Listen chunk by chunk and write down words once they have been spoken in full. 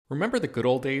Remember the good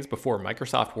old days before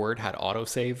Microsoft Word had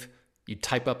autosave? You'd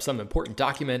type up some important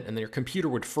document and then your computer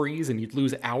would freeze and you'd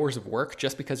lose hours of work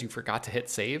just because you forgot to hit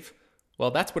save?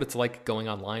 Well, that's what it's like going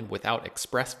online without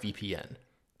ExpressVPN.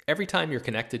 Every time you're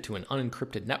connected to an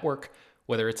unencrypted network,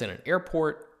 whether it's in an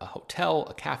airport, a hotel,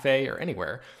 a cafe, or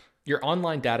anywhere, your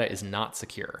online data is not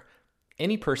secure.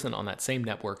 Any person on that same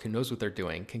network who knows what they're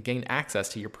doing can gain access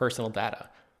to your personal data.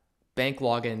 Bank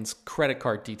logins, credit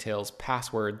card details,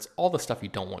 passwords, all the stuff you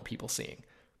don't want people seeing.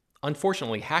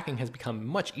 Unfortunately, hacking has become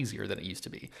much easier than it used to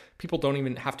be. People don't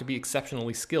even have to be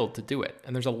exceptionally skilled to do it,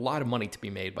 and there's a lot of money to be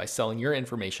made by selling your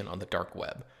information on the dark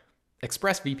web.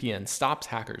 ExpressVPN stops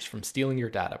hackers from stealing your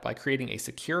data by creating a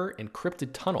secure, encrypted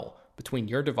tunnel between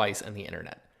your device and the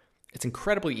internet. It's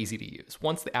incredibly easy to use.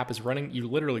 Once the app is running, you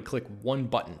literally click one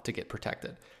button to get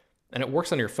protected. And it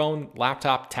works on your phone,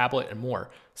 laptop, tablet, and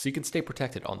more, so you can stay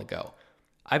protected on the go.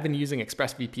 I've been using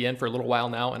ExpressVPN for a little while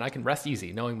now, and I can rest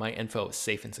easy knowing my info is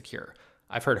safe and secure.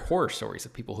 I've heard horror stories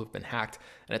of people who've been hacked,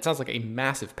 and it sounds like a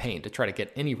massive pain to try to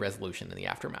get any resolution in the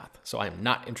aftermath, so I am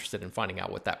not interested in finding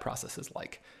out what that process is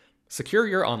like. Secure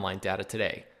your online data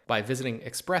today by visiting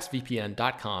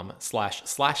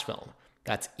expressvpn.com/film.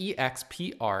 That's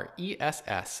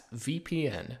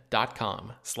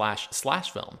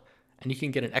expressvpn.com//film. And you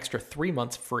can get an extra 3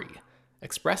 months free.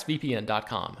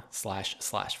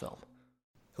 expressvpn.com//film.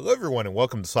 Hello, everyone, and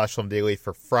welcome to Slash Film Daily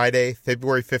for Friday,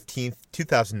 February 15th,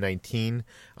 2019.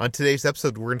 On today's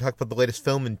episode, we're going to talk about the latest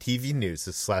film and TV news.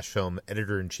 This is Slash Film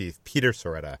Editor-in-Chief Peter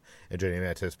Soretta. And joining me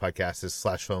on today's podcast is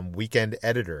Slash Film Weekend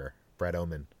Editor Brett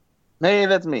Oman. Hey,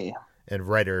 that's me. And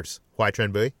writers Hoai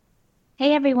Tran Bui.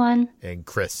 Hey, everyone. And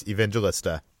Chris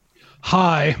Evangelista.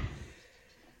 Hi.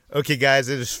 Okay, guys,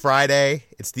 it is Friday.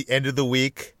 It's the end of the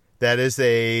week. That is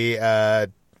a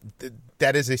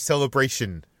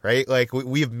celebration, right? Like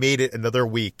we have made it another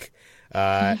week,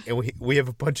 and we have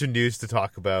a bunch of news to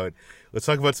talk about. Let's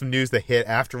talk about some news that hit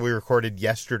after we recorded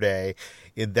yesterday,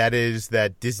 and that is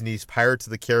that Disney's Pirates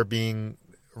of the Caribbean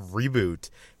reboot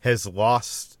has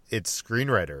lost its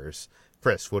screenwriters.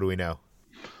 Chris, what do we know?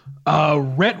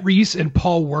 Rhett Reese and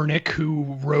Paul Wernick,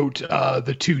 who wrote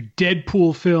the two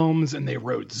Deadpool films, and they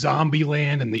wrote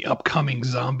Zombieland and the upcoming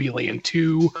Zombieland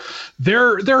 2.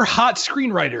 They're hot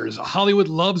screenwriters. Hollywood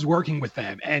loves working with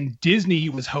them, and Disney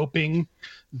was hoping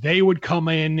they would come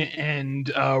in and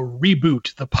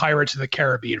reboot the Pirates of the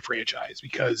Caribbean franchise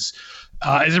because,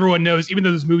 as everyone knows, even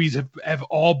though those movies have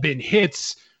all been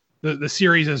hits, the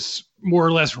series has more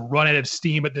or less run out of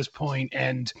steam at this point,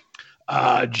 and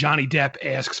Johnny Depp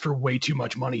asks for way too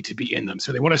much money to be in them.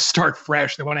 So they want to start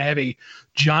fresh. They want to have a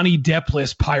Johnny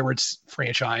Depp-less Pirates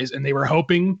franchise, and they were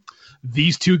hoping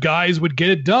these two guys would get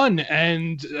it done.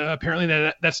 And apparently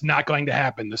that's not going to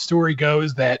happen. The story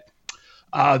goes that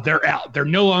they're out. They're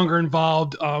no longer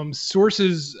involved.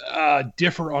 Sources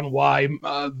differ on why.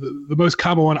 The most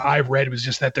common one I've read was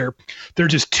just that they're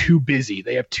just too busy.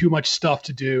 They have too much stuff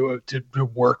to do to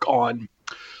work on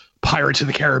Pirates of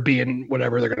the Caribbean,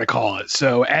 whatever they're going to call it.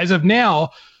 So as of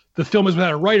now, the film is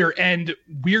without a writer. And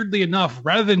weirdly enough,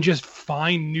 rather than just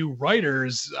find new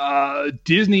writers,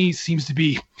 Disney seems to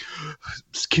be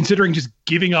considering just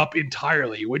giving up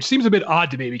entirely, which seems a bit odd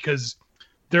to me because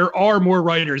there are more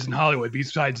writers in Hollywood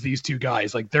besides these two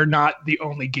guys. Like, they're not the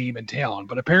only game in town.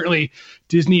 But apparently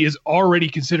Disney is already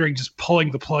considering just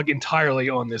pulling the plug entirely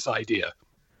on this idea.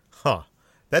 Huh.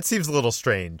 That seems a little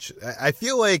strange. I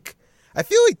feel like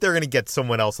they're going to get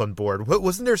someone else on board.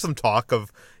 Wasn't there some talk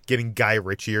of getting Guy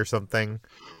Ritchie or something?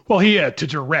 Well, he had to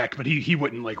direct, but he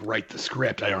wouldn't write the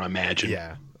script, I don't imagine.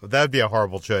 Yeah, that would be a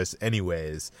horrible choice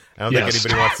anyways. I don't think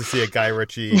anybody wants to see a Guy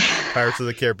Ritchie Pirates of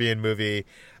the Caribbean movie.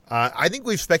 I think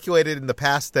we've speculated in the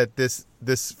past that this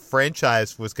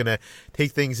franchise was going to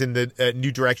take things in a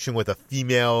new direction with a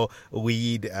female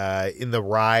lead in the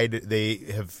ride. They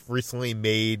have recently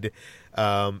made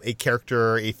a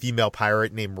character, a female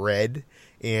pirate named Red.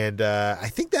 And I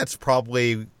think that's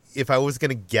probably, if I was going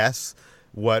to guess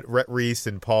what Rhett Reese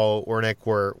and Paul Wernick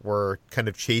were kind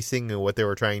of chasing and what they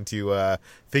were trying to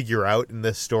figure out in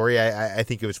this story, I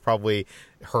think it was probably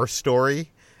her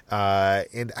story.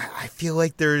 And I feel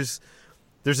like there's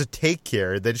a take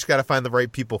here. They just got to find the right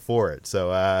people for it.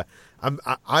 So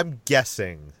I'm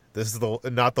guessing this is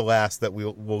not the last that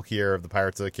we'll hear of the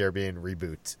Pirates of the Caribbean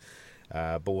reboot.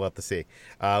 But we'll have to see.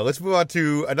 Let's move on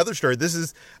to another story. This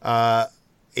is a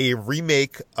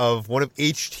remake of one of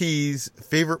HT's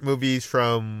favorite movies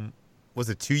from, was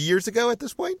it 2 years ago at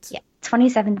this point? Yeah,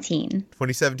 2017.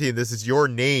 2017. This is Your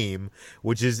Name,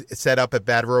 which is set up at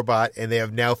Bad Robot, and they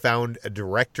have now found a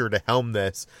director to helm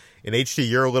this. And HT,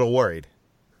 you're a little worried.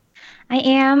 I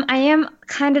am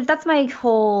kind of, that's my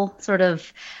whole sort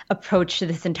of approach to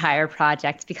this entire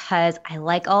project because I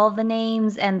like all of the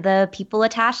names and the people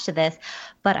attached to this,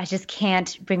 but I just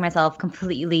can't bring myself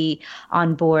completely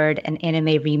on board an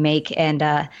anime remake,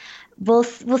 and we'll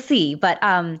see. But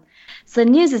so the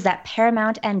news is that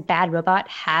Paramount and Bad Robot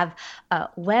have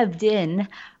webbed in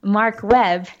Mark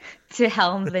Webb to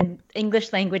helm the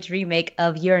English language remake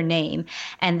of Your Name.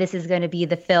 And this is going to be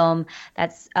the film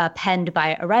that's penned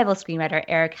by Arrival screenwriter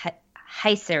Eric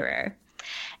Heiserer.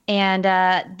 And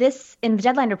this, in the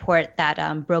Deadline report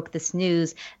that broke this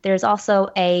news, there's also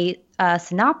a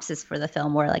synopsis for the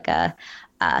film, or like a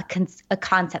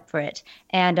concept for it.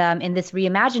 And in this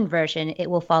reimagined version, it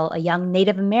will follow a young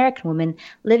Native American woman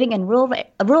living in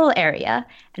a rural area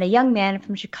and a young man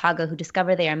from Chicago who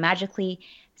discover they are magically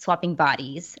swapping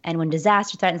bodies. And when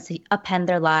disaster threatens to upend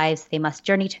their lives, they must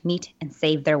journey to meet and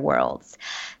save their worlds.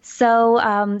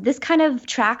 So this kind of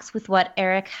tracks with what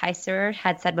Eric Heiser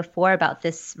had said before about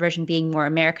this version being more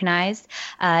Americanized.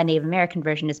 Native American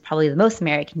version is probably the most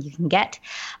American you can get.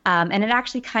 And it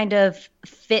actually kind of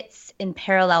fits in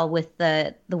parallel with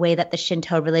the way that the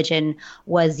Shinto religion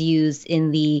was used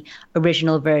in the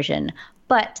original version.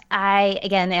 But I,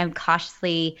 again, am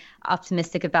cautiously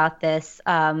optimistic about this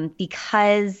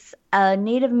because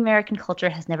Native American culture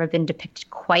has never been depicted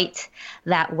quite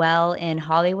that well in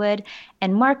Hollywood.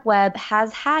 And Mark Webb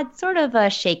has had sort of a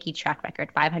shaky track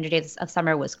record. 500 Days of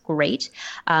Summer was great,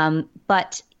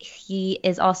 but he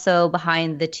is also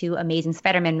behind the two Amazing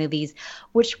Spider-Man movies,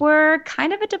 which were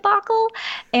kind of a debacle.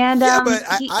 And yeah, but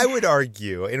I would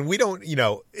argue, and we don't,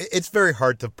 it's very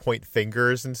hard to point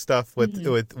fingers and stuff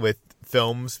with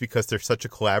films because they're such a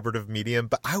collaborative medium.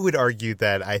 But I would argue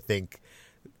that I think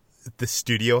the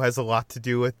studio has a lot to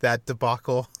do with that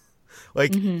debacle.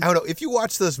 Like, I don't know, if you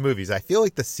watch those movies, I feel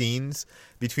like the scenes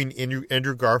between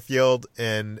Andrew Garfield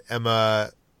and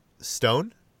Emma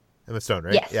Stone,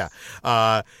 right? Yes. Yeah.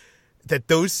 That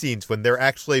those scenes when they're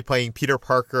actually playing Peter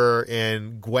Parker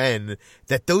and Gwen,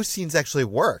 that those scenes actually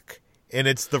work. And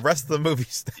it's the rest of the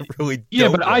movies that really don't. Yeah,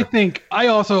 but work. I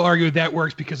also argue that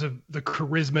works because of the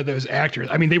charisma of those actors.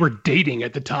 I mean, they were dating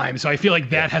at the time, so I feel like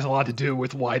that has a lot to do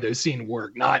with why those scenes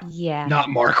work, not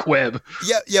Mark Webb.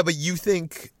 Yeah, but you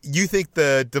think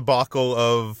the debacle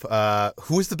of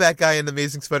who was the bad guy in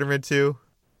Amazing Spider-Man 2?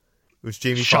 It was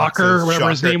Jamie Shocker, whatever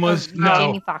his name was. No,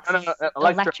 Jamie Foxx.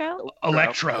 Electro.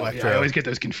 Yeah, I always get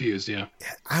those confused. Yeah,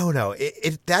 I don't know.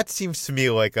 That seems to me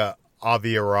like a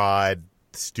Avi Arad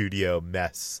studio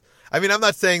mess. I mean, I'm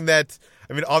not saying that.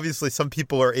 I mean, obviously, some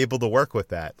people are able to work with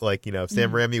that. Like,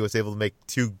 Sam Raimi was able to make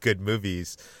two good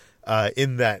movies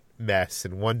in that mess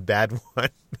and one bad one.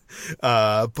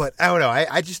 But I don't know.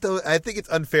 I just don't. I think it's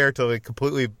unfair to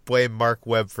completely blame Mark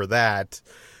Webb for that.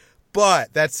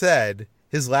 But that said,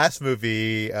 his last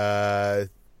movie,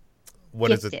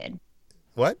 what is it?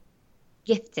 What?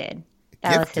 Gifted.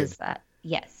 That was his.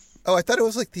 Yes. Oh, I thought it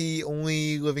was like The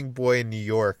Only Living Boy in New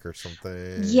York or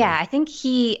something. Yeah, I think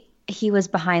he was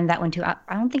behind that one too. I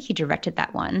don't think he directed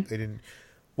that one. They didn't.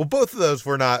 Well, both of those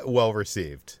were not well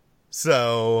received.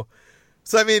 So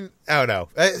I mean, I don't know.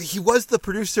 He was the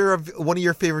producer of one of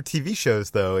your favorite TV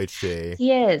shows, though, HJ.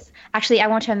 He is. Actually, I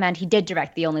want to amend. He did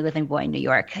direct The Only Living Boy in New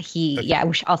York.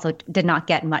 Which also did not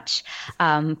get much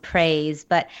praise,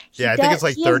 but I think it's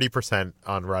like 30%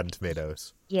 on Rotten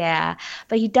Tomatoes. Yeah,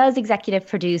 but he does executive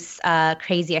produce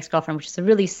Crazy Ex-Girlfriend, which is a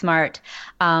really smart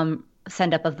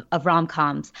send-up of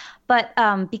rom-coms. But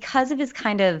because of his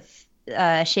kind of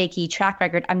shaky track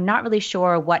record, I'm not really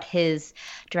sure what his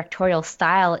directorial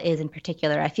style is in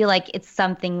particular. I feel like it's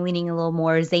something leaning a little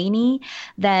more zany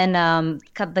than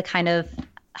the kind of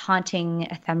haunting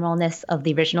ephemeralness of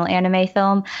the original anime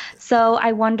film. So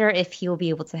I wonder if he will be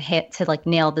able to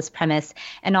nail this premise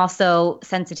and also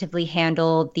sensitively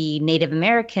handle the Native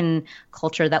American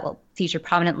culture that will feature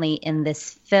prominently in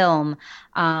this film.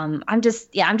 I'm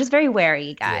just very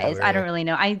wary, guys. Yeah, I don't really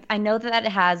know. I know that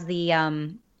it has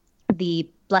the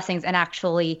blessings, and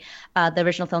actually the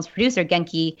original film's producer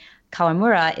Genki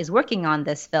Kawamura is working on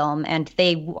this film, and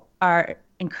they are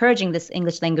encouraging this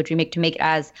English language remake to make it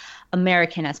as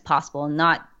American as possible,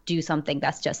 not do something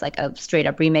that's just like a straight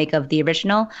up remake of the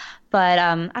original. But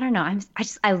I don't know.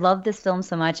 I love this film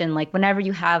so much, and like whenever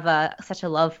you have such a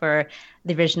love for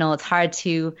the original, it's hard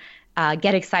to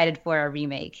get excited for a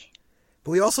remake.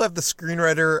 But we also have the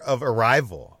screenwriter of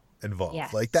Arrival involved.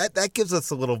 Yes. Like that gives us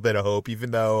a little bit of hope,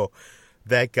 even though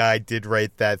that guy did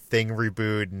write that Thing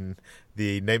reboot and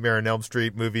the Nightmare on Elm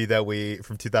Street movie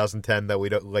from 2010 that we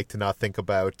don't like to not think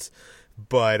about.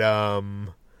 But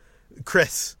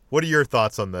Chris, what are your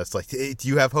thoughts on this? Like, do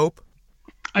you have hope?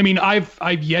 I mean,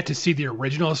 I've yet to see the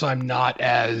original, so I'm not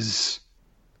as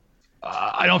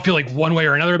I don't feel like one way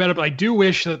or another about it. But I do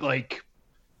wish that like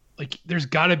there's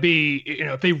got to be,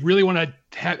 if they really want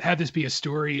to have this be a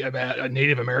story about a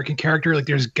Native American character, like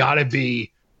there's got to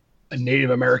be a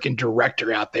Native American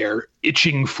director out there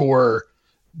itching for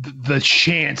the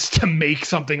chance to make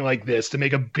something like this, to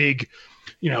make a big,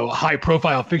 high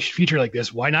profile feature like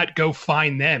this. Why not go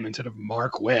find them instead of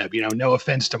Mark Webb? No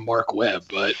offense to Mark Webb,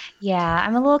 but yeah,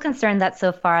 I'm a little concerned that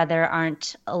so far there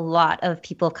aren't a lot of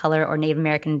people of color or Native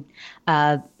American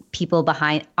people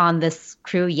behind on this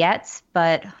crew yet,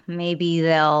 but maybe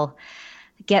they'll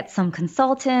get some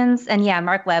consultants. And yeah,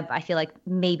 Mark Webb, I feel like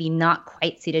maybe not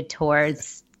quite suited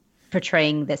towards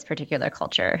portraying this particular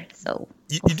culture. So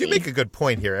you do make a good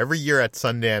point here. Every year at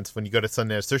Sundance, when you go to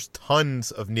Sundance, there's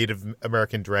tons of Native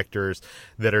American directors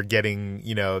that are getting,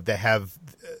 that have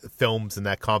films in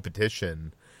that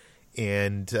competition.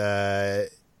 And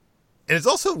it's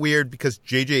also weird because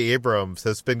J.J. Abrams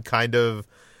has been kind of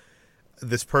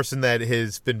this person that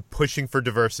has been pushing for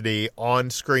diversity on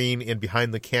screen and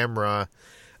behind the camera.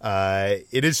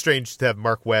 It is strange to have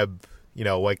Mark Webb,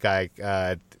 white guy,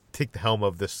 take the helm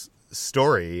of this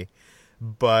story,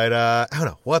 but I don't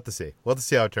know. We'll have to see. We'll have to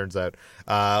see how it turns out.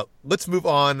 Let's move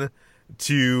on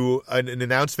to an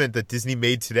announcement that Disney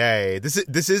made today.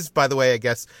 This is, by the way, I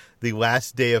guess the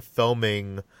last day of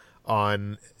filming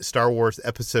on Star Wars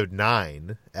Episode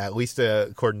 9, at least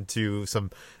according to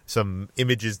some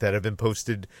images that have been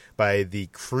posted by the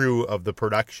crew of the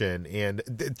production. And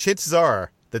chances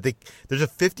are that there's a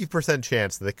 50%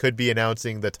 chance that they could be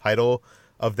announcing the title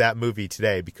of that movie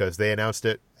today, because they announced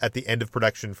it at the end of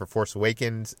production for Force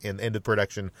Awakens and the end of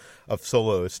production of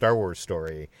Solo: Star Wars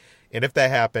Story. And if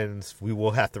that happens, we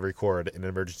will have to record an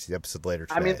emergency episode later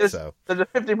today. I mean, there's a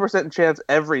 50% chance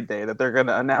every day that they're going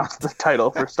to announce the title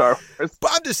for Star Wars.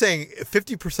 But I'm just saying,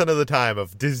 50% of the time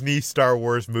of Disney Star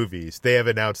Wars movies, they have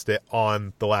announced it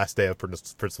on the last day of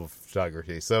principal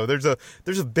photography. So there's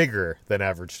a bigger than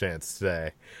average chance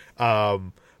today.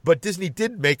 But Disney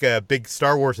did make a big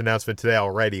Star Wars announcement today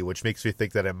already, which makes me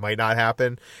think that it might not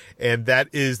happen. And that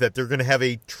is that they're going to have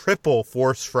a Triple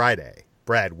Force Friday.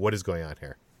 Brad, what is going on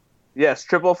here? Yes,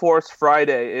 Triple Force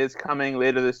Friday is coming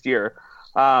later this year.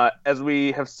 As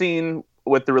we have seen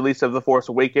with the release of The Force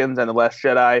Awakens and The Last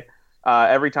Jedi,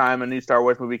 every time a new Star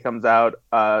Wars movie comes out,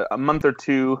 a month or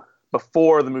two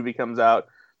before the movie comes out,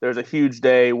 there's a huge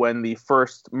day when the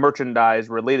first merchandise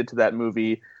related to that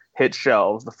movie hit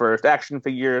shelves. The first action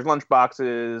figures,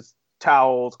 lunchboxes,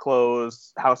 towels,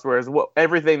 clothes, housewares,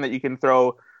 everything that you can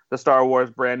throw the Star Wars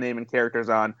brand name and characters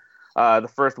on. The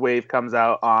first wave comes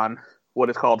out on what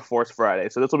is called Force Friday.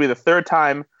 So this will be the third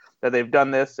time that they've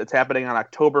done this. It's happening on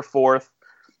October 4th.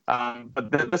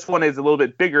 But this one is a little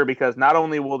bit bigger because not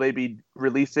only will they be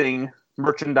releasing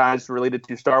merchandise related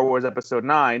to Star Wars Episode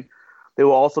 9, they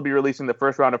will also be releasing the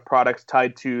first round of products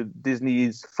tied to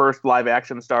Disney's first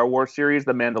live-action Star Wars series,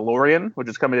 The Mandalorian, which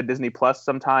is coming to Disney Plus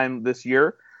sometime this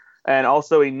year, and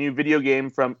also a new video game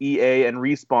from EA and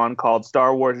Respawn called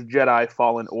Star Wars Jedi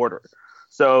Fallen Order.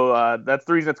 So that's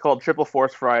the reason it's called Triple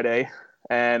Force Friday.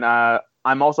 And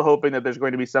I'm also hoping that there's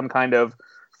going to be some kind of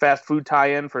fast food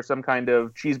tie-in for some kind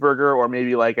of cheeseburger or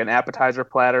maybe like an appetizer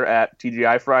platter at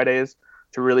TGI Fridays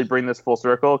to really bring this full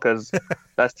circle, because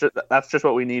that's just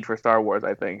what we need for Star Wars,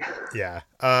 I think. Yeah.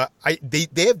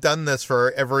 They have done this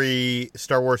for every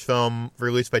Star Wars film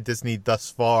released by Disney thus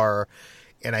far.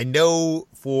 And I know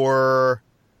for...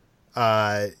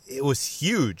 it was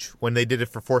huge when they did it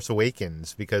for Force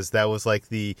Awakens, because that was like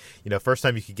the, first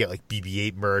time you could get like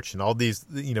BB-8 merch and all these,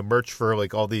 merch for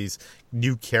like all these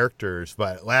new characters.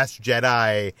 But Last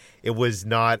Jedi, it was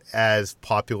not as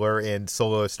popular, in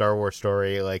Solo: Star Wars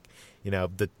Story. Like,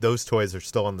 those toys are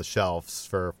still on the shelves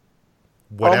for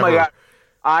whatever. Oh my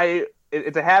God.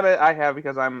 It's a habit I have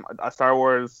because I'm a Star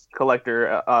Wars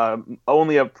collector,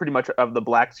 only pretty much of the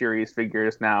Black Series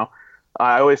figures now.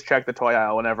 I always check the toy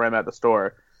aisle whenever I'm at the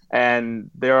store, and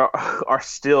there are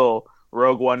still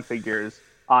Rogue One figures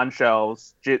on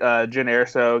shelves. Jyn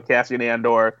Erso, Cassian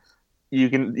Andor,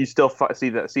 you still see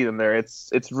them there.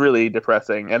 It's really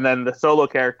depressing. And then the Solo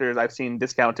characters I've seen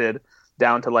discounted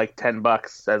down to like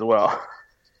 $10 as well.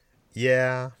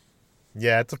 Yeah,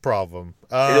 it's a problem.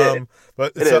 It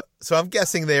is. So I'm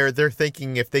guessing they're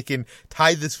thinking if they can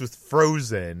tie this with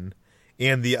Frozen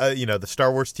and the the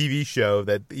Star Wars TV show,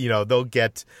 that they'll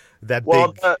get that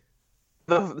big.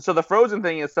 So the Frozen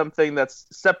thing is something that's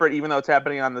separate, even though it's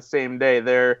happening on the same day.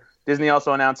 Disney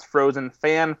also announced Frozen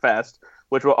Fan Fest,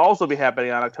 which will also be happening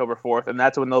on October 4th, and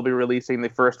that's when they'll be releasing the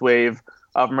first wave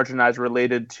of merchandise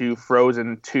related to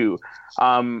Frozen 2.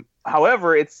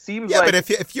 However, it seems like... Yeah, but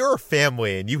if you're a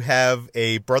family and you have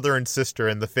a brother and sister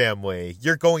in the family,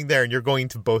 you're going there and you're going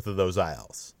to both of those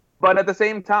aisles. But at the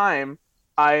same time,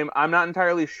 I'm not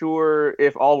entirely sure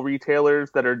if all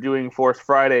retailers that are doing Force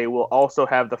Friday will also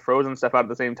have the Frozen stuff out at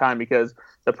the same time, because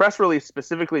the press release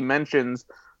specifically mentions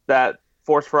that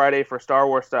Force Friday for Star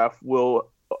Wars stuff will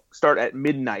start at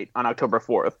midnight on October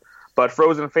 4th. But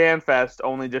Frozen Fan Fest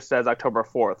only just says October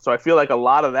 4th. So I feel like a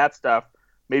lot of that stuff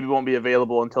maybe won't be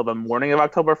available until the morning of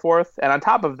October 4th. And on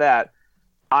top of that,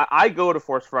 I go to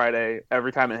Force Friday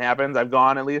every time it happens. I've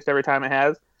gone at least every time it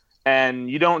has. And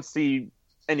you don't see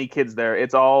any kids there.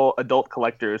 It's all adult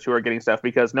collectors who are getting stuff,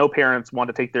 because no parents want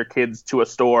to take their kids to a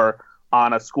store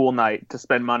on a school night to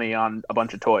spend money on a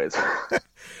bunch of toys.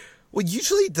 Well,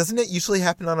 doesn't it usually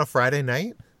happen on a Friday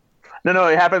night? No,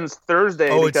 it happens Thursday.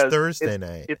 Oh, it's Thursday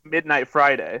night. It's midnight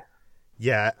Friday.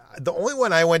 Yeah, the only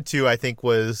one I went to, I think,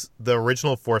 was the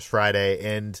original Force Friday,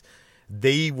 and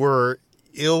they were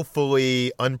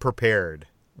illfully unprepared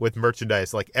with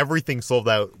merchandise. Like, everything sold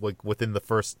out like within the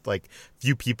first like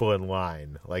few people in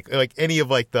line. Like any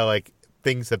of like the like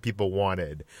things that people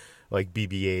wanted, like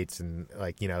BB-8s and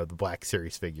like, you know, the Black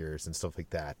Series figures and stuff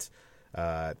like that.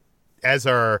 As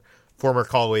our former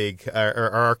colleague,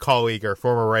 our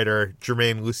former writer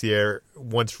Jermaine Lussier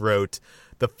once wrote,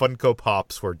 the Funko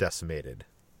Pops were decimated.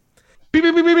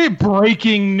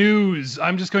 Breaking news.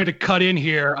 I'm just going to cut in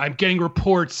here. I'm getting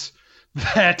reports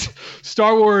that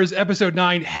Star Wars Episode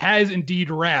 9 has indeed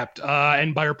wrapped.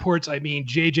 And by reports, I mean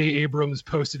J.J. Abrams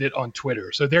posted it on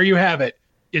Twitter. So there you have it.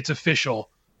 It's official.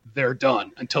 They're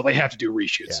done until they have to do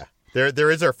reshoots. Yeah.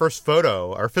 There is our first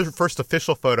photo, our first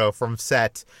official photo from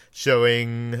set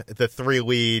showing the three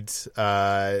leads,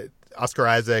 Oscar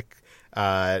Isaac,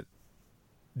 John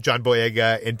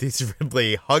Boyega, and Daisy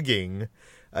Ridley hugging.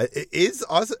 Are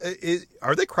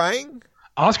they crying?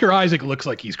 Oscar Isaac looks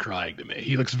like he's crying to me.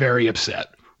 He looks very upset.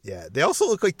 Yeah, they also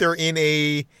look like they're in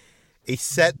a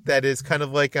set that is kind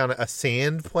of like on a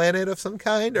sand planet of some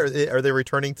kind. Are they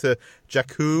returning to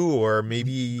Jakku, or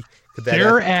maybe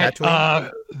they're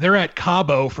at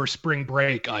Cabo for spring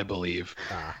break, I believe.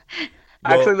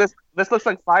 Actually, this looks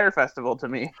like Fire Festival to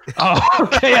me. Oh,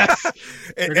 okay, yes.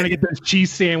 We're gonna get those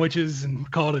cheese sandwiches and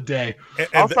call it a day.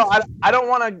 Also, I don't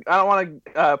want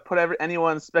to put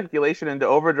anyone's speculation into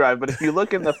overdrive, but if you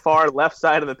look in the far left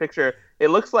side of the picture, it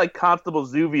looks like Constable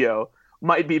Zuvio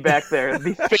might be back there,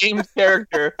 the famed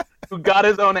character who got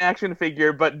his own action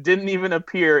figure but didn't even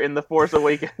appear in The Force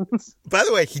Awakens. By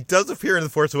the way, he does appear in The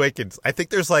Force Awakens. I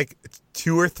think there's like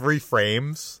 2 or 3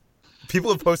 frames. People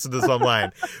have posted this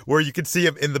online where you can see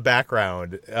him in the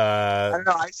background. I don't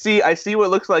know. I see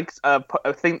what looks like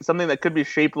something that could be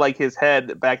shaped like his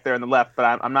head back there on the left, but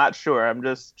I'm not sure. I'm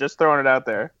just throwing it out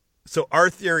there. So our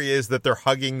theory is that they're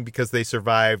hugging because they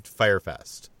survived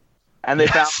Firefest. And they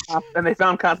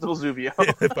found Constable Zuvio.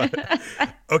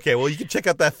 Okay, well, you can check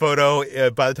out that photo.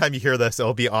 By the time you hear this,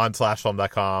 it'll be on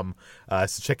slashfilm.com,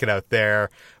 so check it out there.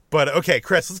 But, okay,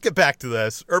 Chris, let's get back to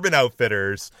this. Urban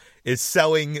Outfitters is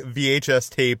selling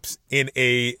VHS tapes in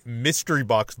a mystery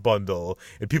box bundle,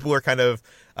 and people are kind of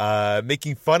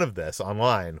making fun of this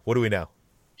online. What do we know?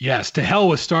 Yes, to hell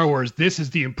with Star Wars. This is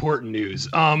the important news.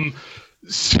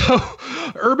 So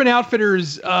Urban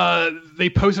Outfitters, they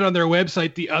posted on their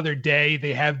website the other day.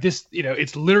 They have this,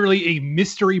 it's literally a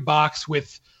mystery box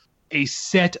with a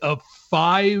set of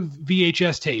 5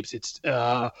 VHS tapes. It's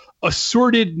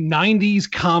assorted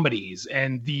 90s comedies,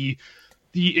 and the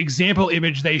example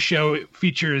image they show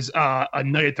features A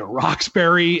Night at the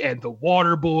Roxbury and The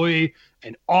Waterboy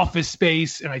and Office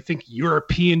Space, and I think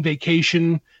European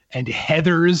Vacation and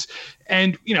Heathers.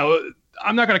 And,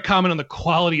 I'm not going to comment on the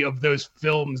quality of those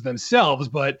films themselves,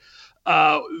 but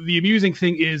the amusing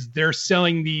thing is they're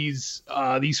selling these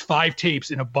 5 tapes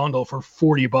in a bundle for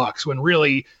 $40, when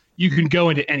really you can go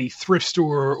into any thrift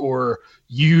store or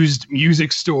used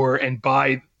music store and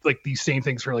buy like these same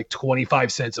things for like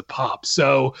 25 cents a pop.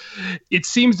 So it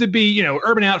seems to be,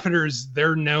 Urban Outfitters,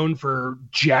 they're known for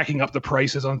jacking up the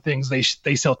prices on things. They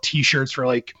sell t-shirts for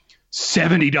like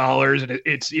 $70, and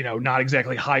it's, not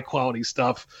exactly high quality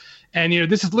stuff. And,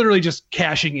 this is literally just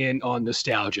cashing in on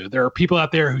nostalgia. There are people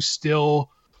out there who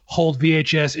still hold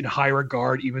VHS in high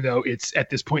regard, even though it's at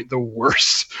this point the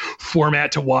worst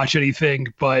format to watch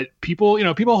anything. But people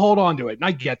hold on to it. And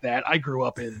I get that. I grew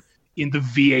up in the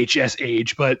VHS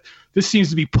age, but this seems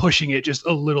to be pushing it just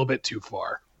a little bit too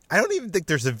far. I don't even think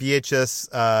there's a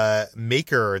VHS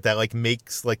maker that like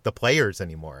makes like the players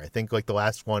anymore. I think like the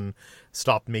last one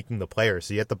stopped making the players,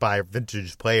 so you have to buy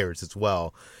vintage players as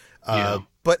well.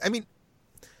 But I mean,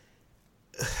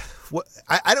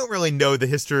 I don't really know the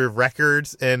history of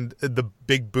records and the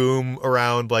big boom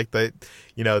around like the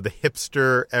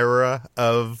hipster era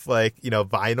of like,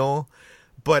 vinyl.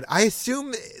 But I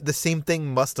assume the same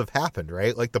thing must have happened,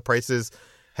 right? Like the prices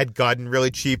had gotten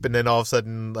really cheap and then all of a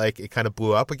sudden like it kind of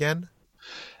blew up again.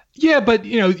 Yeah, but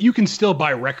you can still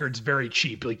buy records very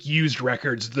cheap, like used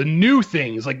records. The new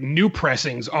things, like new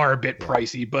pressings, are a bit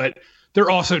pricey, but they're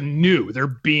also new. They're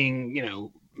being,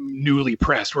 newly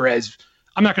pressed. Whereas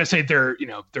I'm not going to say they're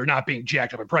not being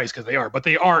jacked up in price, because they are, but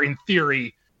they are in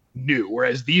theory new.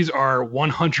 Whereas these are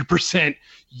 100%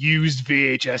 used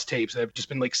VHS tapes that have just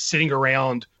been like sitting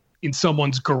around in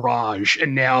someone's garage,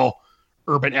 and now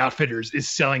Urban Outfitters is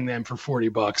selling them for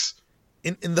 $40.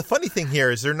 And the funny thing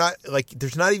here is there's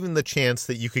not even the chance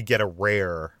that you could get a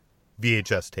rare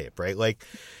VHS tape, right? Like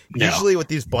usually with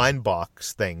these blind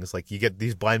box things, like you get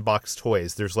these blind box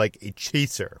toys, there's like a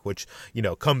chaser, which,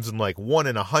 comes in like 1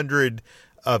 in 100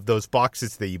 of those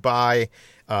boxes that you buy.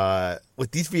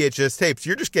 With these VHS tapes,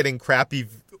 you're just getting crappy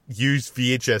used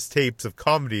VHS tapes of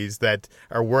comedies that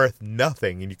are worth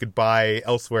nothing and you could buy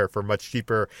elsewhere for much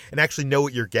cheaper and actually know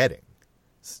what you're getting.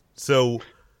 So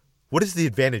what is the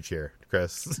advantage here,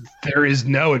 Chris? There is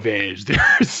no advantage.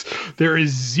 There is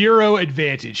zero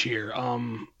advantage here.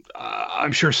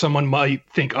 I'm sure someone might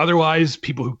think otherwise.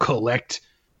 People who collect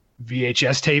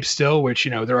VHS tapes still, which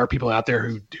there are people out there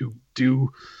who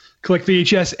do collect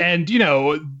VHS, and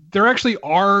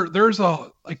there's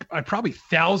probably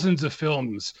thousands of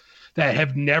films that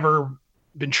have never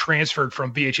been transferred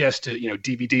from VHS to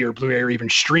DVD or Blu-ray or even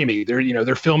streaming.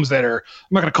 They're films that are, I'm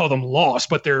not going to call them lost,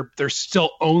 but they're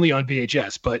still only on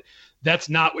VHS. But that's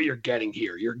not what you're getting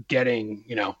here. You're getting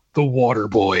The Water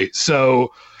Boy.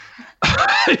 So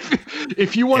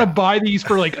if you want to buy these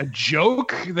for like a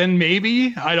joke, then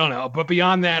maybe, I don't know. But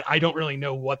beyond that, I don't really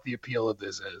know what the appeal of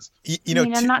this is.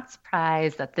 I'm not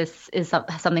surprised that this is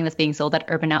something that's being sold at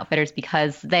Urban Outfitters,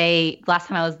 because last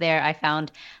time I was there, I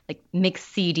found like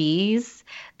mixed CDs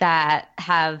that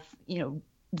have,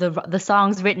 the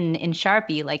songs written in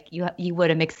Sharpie, like you would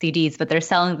have mixed CDs, but they're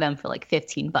selling them for like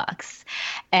 $15.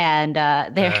 And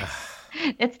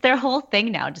it's their whole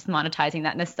thing now, just monetizing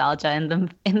that nostalgia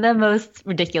in the most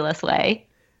ridiculous way.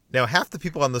 Now, half the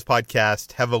people on this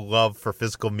podcast have a love for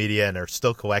physical media and are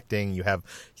still collecting. You have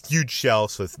huge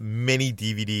shelves with many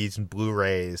DVDs and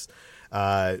Blu-rays.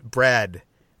 Brad,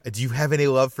 do you have any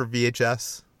love for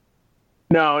VHS?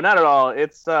 No, not at all.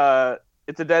 It's a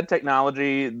dead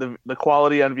technology. The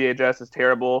quality on VHS is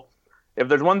terrible. If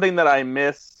there's one thing that I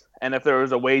miss, and if there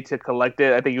was a way to collect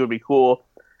it, I think it would be cool.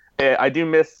 I do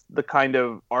miss the kind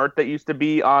of art that used to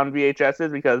be on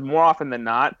VHSs, because more often than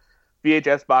not,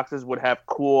 VHS boxes would have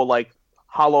cool, like,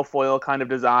 hollow foil kind of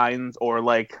designs, or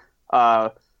like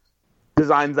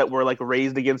designs that were like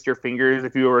raised against your fingers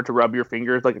if you were to rub your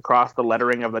fingers like across the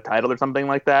lettering of the title or something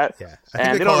like that. Yeah, I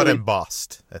think they call it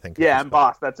embossed. I think. Yeah,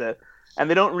 embossed. That's it. And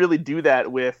they don't really do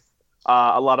that with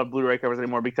a lot of Blu-ray covers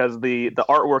anymore, because the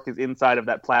artwork is inside of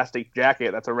that plastic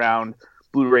jacket that's around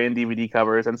Blu-ray and DVD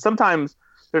covers, and sometimes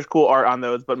there's cool art on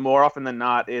those, but more often than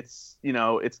not, it's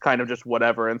kind of just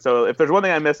whatever. And so if there's one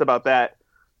thing I miss about that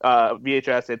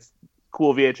VHS, it's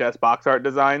cool VHS box art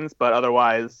designs, but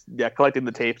otherwise, yeah, collecting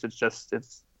the tapes,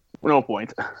 it's no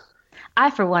point. I,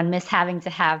 for one, miss having to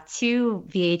have 2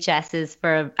 VHSs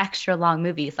for extra long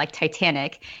movies like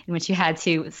Titanic, in which you had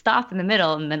to stop in the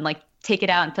middle and then like take it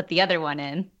out and put the other one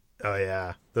in. Oh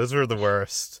yeah, those were the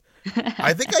worst.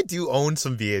 I think I do own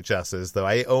some VHSs though.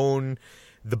 I own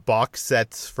the box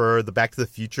sets for the Back to the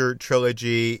Future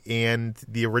trilogy and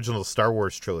the original Star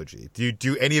Wars trilogy.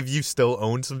 Do any of you still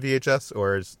own some VHS,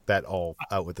 or is that all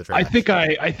out with the trash?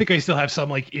 I think I still have some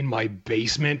like in my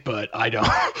basement, but I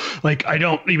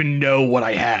don't even know what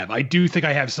I have. I do think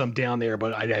I have some down there,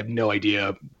 but I have no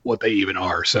idea what they even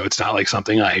are. So it's not like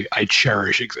something I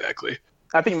cherish exactly.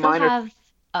 I think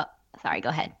sorry, go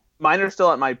ahead. Mine are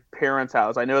still at my parents'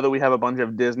 house. I know that we have a bunch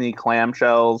of Disney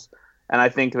clamshells. And I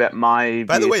think that my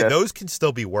By the way, those can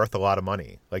still be worth a lot of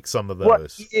money, like some of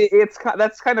those. Well,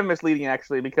 that's kind of misleading,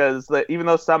 actually, because even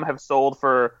though some have sold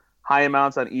for high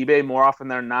amounts on eBay, more often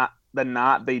than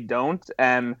not, they don't.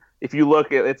 And if you look,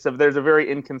 there's a very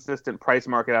inconsistent price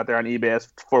market out there on eBay as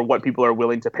for what people are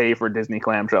willing to pay for Disney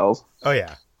clamshells. Oh,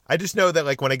 yeah. I just know that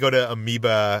like when I go to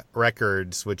Amoeba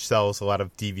Records, which sells a lot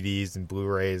of DVDs and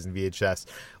Blu-rays and VHS,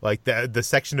 like the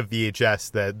section of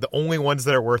VHS, the only ones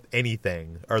that are worth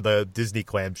anything are the Disney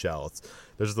clamshells.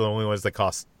 Those are the only ones that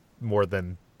cost more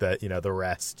than the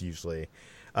rest usually.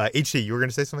 HT, you were going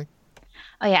to say something?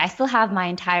 Oh yeah, I still have my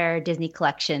entire Disney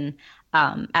collection.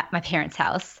 at my parents'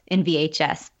 house in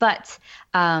VHS. But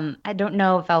I don't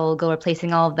know if I will go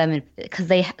replacing all of them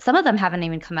because some of them haven't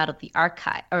even come out of the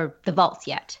archive or the vaults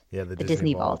yet. Yeah, the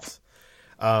Disney vaults.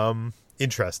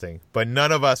 Interesting. But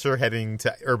none of us are heading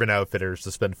to Urban Outfitters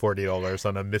to spend $40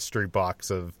 on a mystery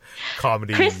box of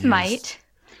comedy. Chris might.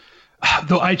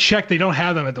 Though I checked, they don't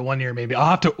have them at the 1 year. Maybe I'll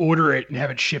have to order it and have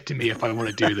it shipped to me if I want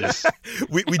to do this.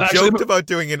 we joked about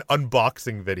doing an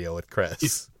unboxing video with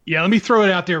Chris. Yeah, let me throw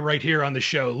it out there right here on the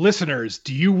show. Listeners,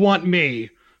 do you want me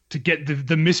to get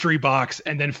the mystery box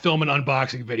and then film an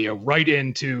unboxing video right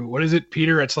into, what is it,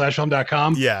 Peter at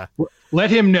slashfilm.com? Yeah. Let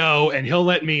him know and he'll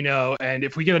let me know. And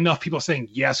if we get enough people saying,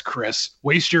 yes, Chris,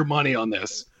 waste your money on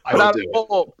this, Put out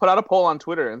a poll on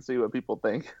Twitter and see what people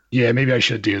think. Yeah, maybe I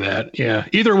should do that. Yeah.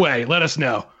 Either way, let us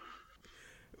know.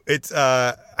 It's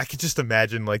I could just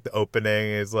imagine like the opening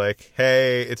is like,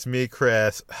 "Hey, it's me,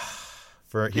 Chris,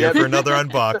 for another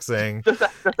unboxing." Just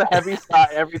a heavy sigh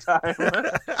every time.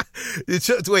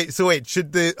 Wait,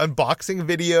 should the unboxing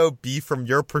video be from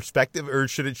your perspective, or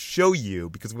should it show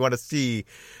you? Because we want to see,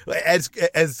 as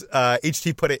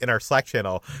HT put it in our Slack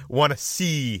channel, want to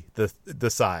see the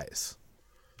size.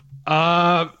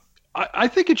 I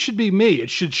think it should be me. It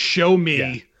should show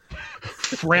me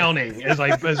frowning as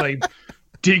I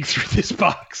dig through this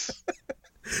box.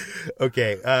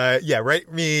 Okay.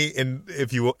 Write me in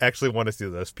if you actually want to see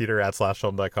this. Peter at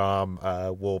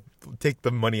slashfilm.com. We'll take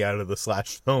the money out of the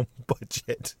Slashfilm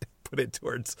budget, put it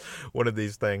towards one of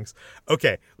these things.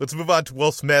 Okay, let's move on to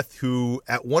Will Smith, who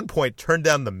at one point turned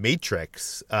down The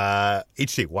Matrix.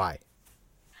 HT, why?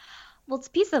 Well, it's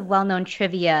a piece of well-known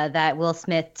trivia that Will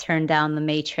Smith turned down The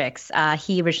Matrix.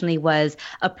 He originally was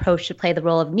approached to play the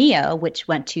role of Neo, which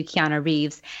went to Keanu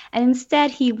Reeves. And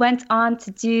instead, he went on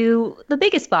to do the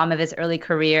biggest bomb of his early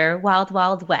career, Wild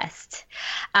Wild West.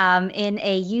 In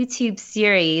a YouTube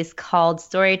series called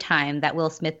Storytime that Will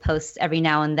Smith posts every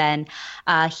now and then,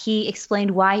 he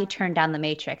explained why he turned down The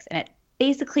Matrix. And it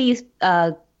basically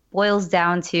boils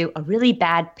down to a really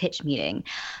bad pitch meeting.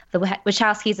 The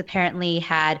Wachowskis apparently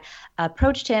had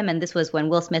approached him, and this was when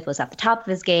Will Smith was at the top of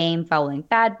his game, following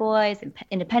Bad Boys,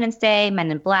 Independence Day, Men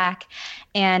in Black.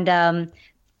 And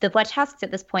the Wachowskis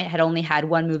at this point had only had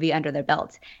one movie under their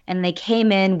belt. And they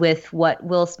came in with what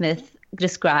Will Smith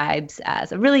describes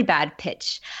as a really bad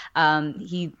pitch.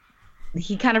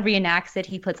 He kind of reenacts it.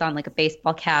 He puts on like a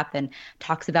baseball cap and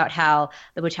talks about how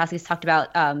the Wachowskis talked about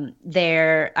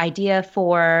their idea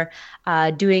for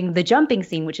doing the jumping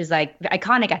scene, which is like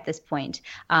iconic at this point,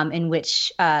 in which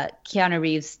Keanu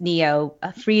Reeves' Neo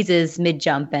freezes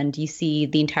mid-jump and you see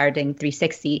the entire thing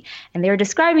 360. And they were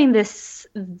describing this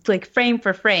like frame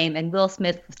for frame, and Will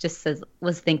Smith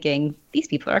was thinking, these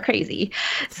people are crazy.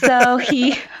 So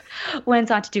he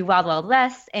went on to do Wild Wild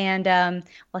West, and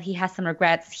while he has some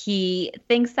regrets, he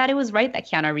thinks that it was right that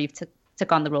Keanu Reeves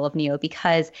took on the role of Neo,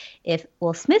 because if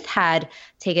Will Smith had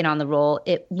taken on the role,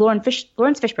 Lawrence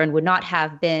Fishburne would not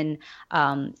have been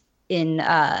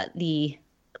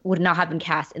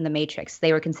cast in The Matrix.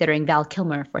 They were considering Val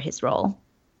Kilmer for his role.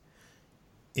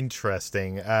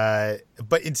 Interesting.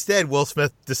 But instead, Will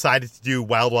Smith decided to do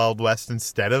Wild Wild West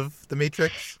instead of The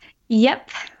Matrix? Yep.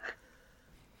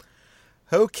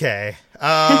 Okay.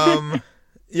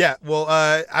 Yeah, well,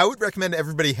 I would recommend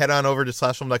everybody head on over to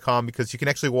slashfilm.com because you can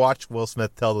actually watch Will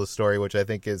Smith tell the story, which I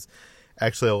think is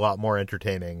actually a lot more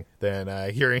entertaining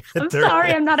than hearing it. I'm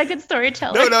sorry, I'm not a good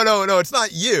storyteller. No, it's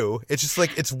not you. It's just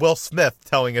like it's Will Smith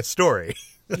telling a story.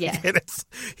 Yeah.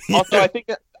 Also,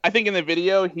 I think in the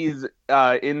video he's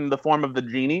in the form of the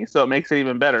genie, so it makes it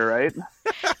even better, right?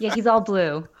 Yeah, he's all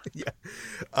blue.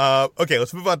 Yeah. Okay,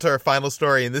 let's move on to our final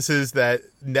story, and this is that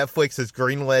Netflix has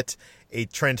greenlit a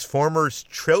Transformers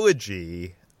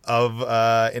trilogy of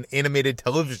an animated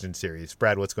television series.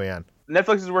 Brad, what's going on?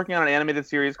 Netflix is working on an animated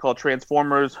series called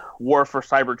Transformers War for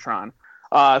Cybertron.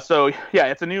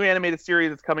 It's a new animated series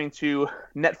that's coming to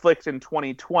Netflix in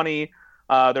 2020.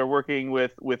 They're working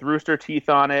with Rooster Teeth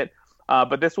on it.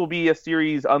 But this will be a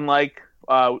series unlike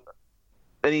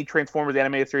any Transformers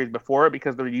animated series before it,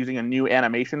 because they're using a new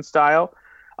animation style.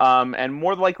 And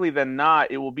more likely than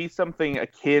not, it will be something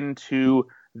akin to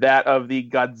that of the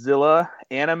Godzilla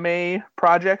anime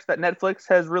projects that Netflix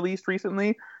has released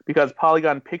recently, because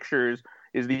Polygon Pictures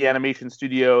is the animation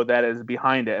studio that is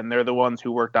behind it, and they're the ones who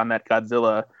worked on that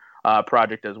Godzilla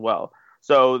project as well.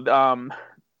 So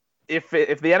if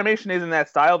the animation is in that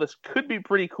style, this could be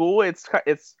pretty cool. It's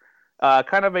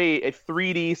kind of a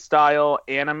 3D style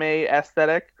anime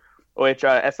aesthetic, which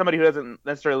as somebody who doesn't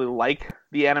necessarily like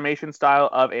the animation style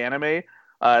of anime,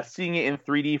 seeing it in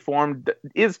 3D form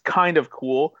is kind of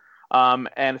cool.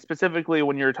 And specifically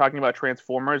when you're talking about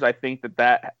Transformers, I think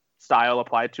that style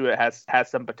applied to it has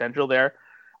some potential there.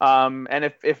 And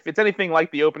if it's anything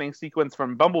like the opening sequence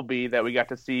from Bumblebee that we got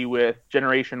to see with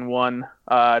Generation 1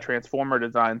 Transformer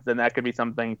designs, then that could be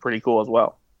something pretty cool as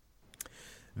well.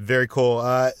 Very cool.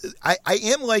 I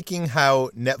am liking how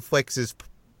Netflix is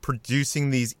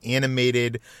producing these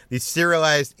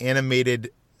serialized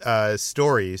animated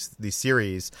stories, these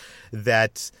series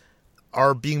that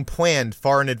are being planned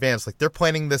far in advance. Like, they're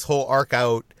planning this whole arc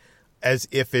out as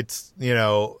if it's,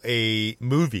 a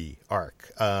movie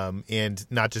arc, and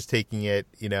not just taking it,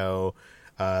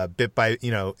 bit by,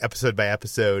 episode by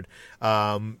episode.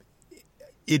 I've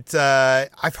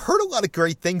heard a lot of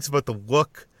great things about the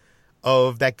look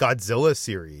of that Godzilla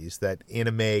series, that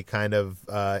anime kind of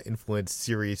influenced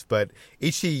series, but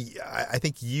Ichi, I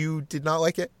think you did not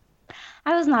like it.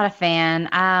 I was not a fan.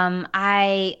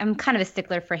 I am kind of a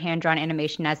stickler for hand-drawn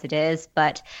animation as it is,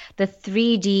 but the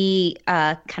 3D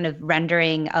kind of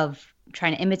rendering of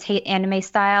trying to imitate anime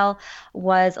style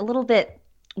was a little bit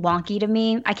wonky to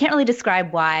me. I can't really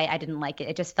describe why I didn't like it.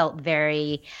 It just felt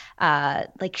very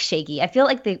shaky. I feel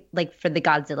like for the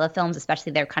Godzilla films,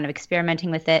 especially, they're kind of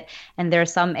experimenting with it, and there are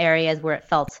some areas where it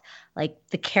felt like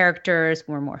the characters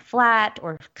were more flat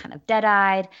or kind of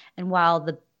dead-eyed, and while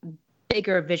the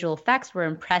bigger visual effects were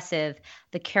impressive,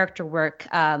 the character work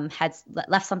had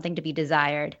left something to be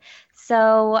desired.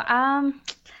 So I'm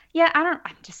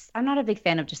not a big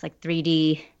fan of just like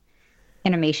 3D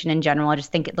animation in general. I just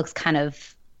think it looks kind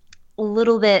of a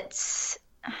little bit,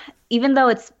 even though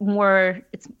there's more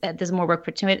work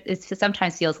put to it, it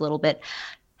sometimes feels a little bit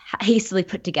hastily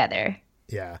put together.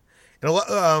 Yeah. And a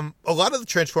lot of the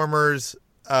Transformers,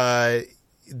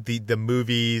 the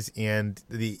movies and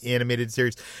the animated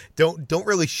series don't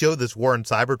really show this war on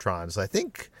Cybertron. So I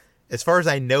think, as far as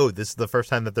I know, this is the first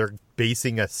time that they're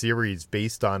basing a series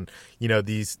based on,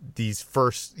 these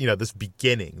first, this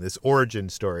beginning, this origin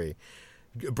story.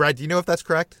 Brad, do you know if that's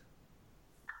correct?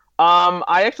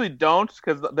 I actually don't,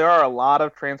 because there are a lot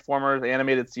of Transformers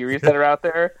animated series that are out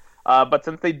there. But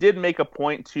since they did make a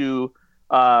point to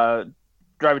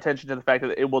drive attention to the fact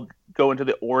that it will go into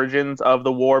the origins of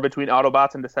the war between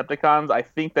Autobots and Decepticons, I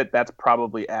think that that's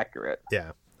probably accurate.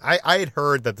 Yeah. I had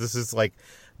heard that this is like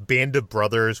Band of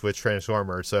Brothers with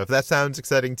Transformers. So if that sounds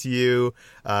exciting to you,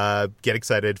 get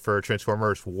excited for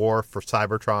Transformers War for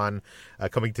Cybertron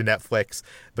coming to Netflix.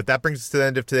 But that brings us to the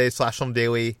end of today's Slash Film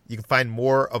Daily. You can find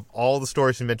more of all the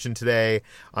stories we mentioned today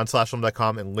on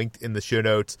slashfilm.com and linked in the show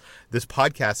notes. This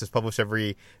podcast is published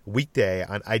every weekday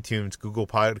on iTunes, Google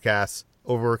Podcasts,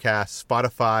 Overcast,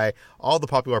 Spotify, all the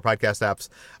popular podcast apps.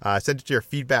 Send it to your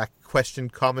feedback,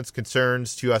 question, comments,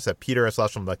 concerns to us at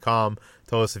peter@slashfilm.com.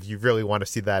 Tell us if you really want to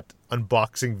see that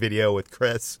unboxing video with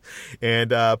Chris.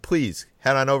 And please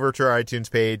head on over to our iTunes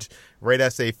page, rate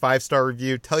us a 5-star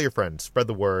review, tell your friends, spread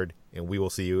the word, and we will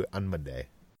see you on Monday.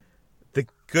 The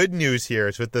good news here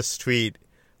is with this tweet,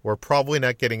 we're probably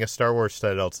not getting a Star Wars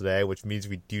title today, which means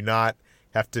we do not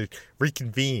have to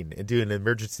reconvene and do an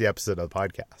emergency episode of the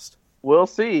podcast. We'll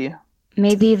see.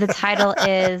 Maybe the title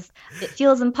is It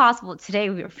Feels Impossible.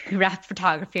 Today we wrapped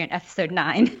photography on episode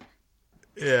 9.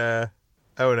 Yeah.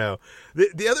 Oh, no.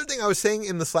 The other thing I was saying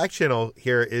in the Slack channel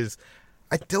here is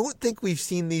I don't think we've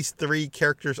seen these 3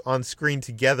 characters on screen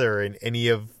together in any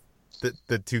of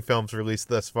the 2 films released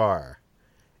thus far.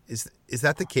 Is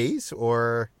that the case,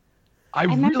 or? I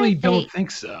really don't think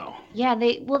so. Yeah,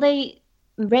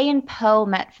 Rey and Poe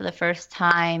met for the first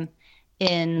time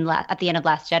at the end of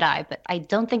Last Jedi, but I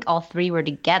don't think all 3 were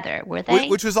together, were they?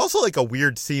 Which was also like a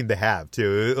weird scene to have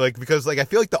too, because I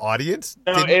feel like the audience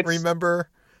didn't remember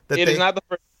that. Is not the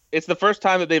first. It's the first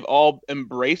time that they've all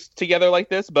embraced together like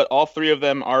this, but all 3 of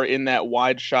them are in that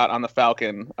wide shot on the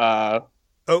Falcon.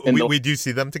 We do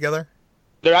see them together?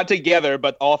 They're not together,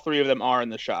 but all 3 of them are in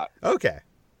the shot. Okay.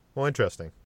 Well, interesting.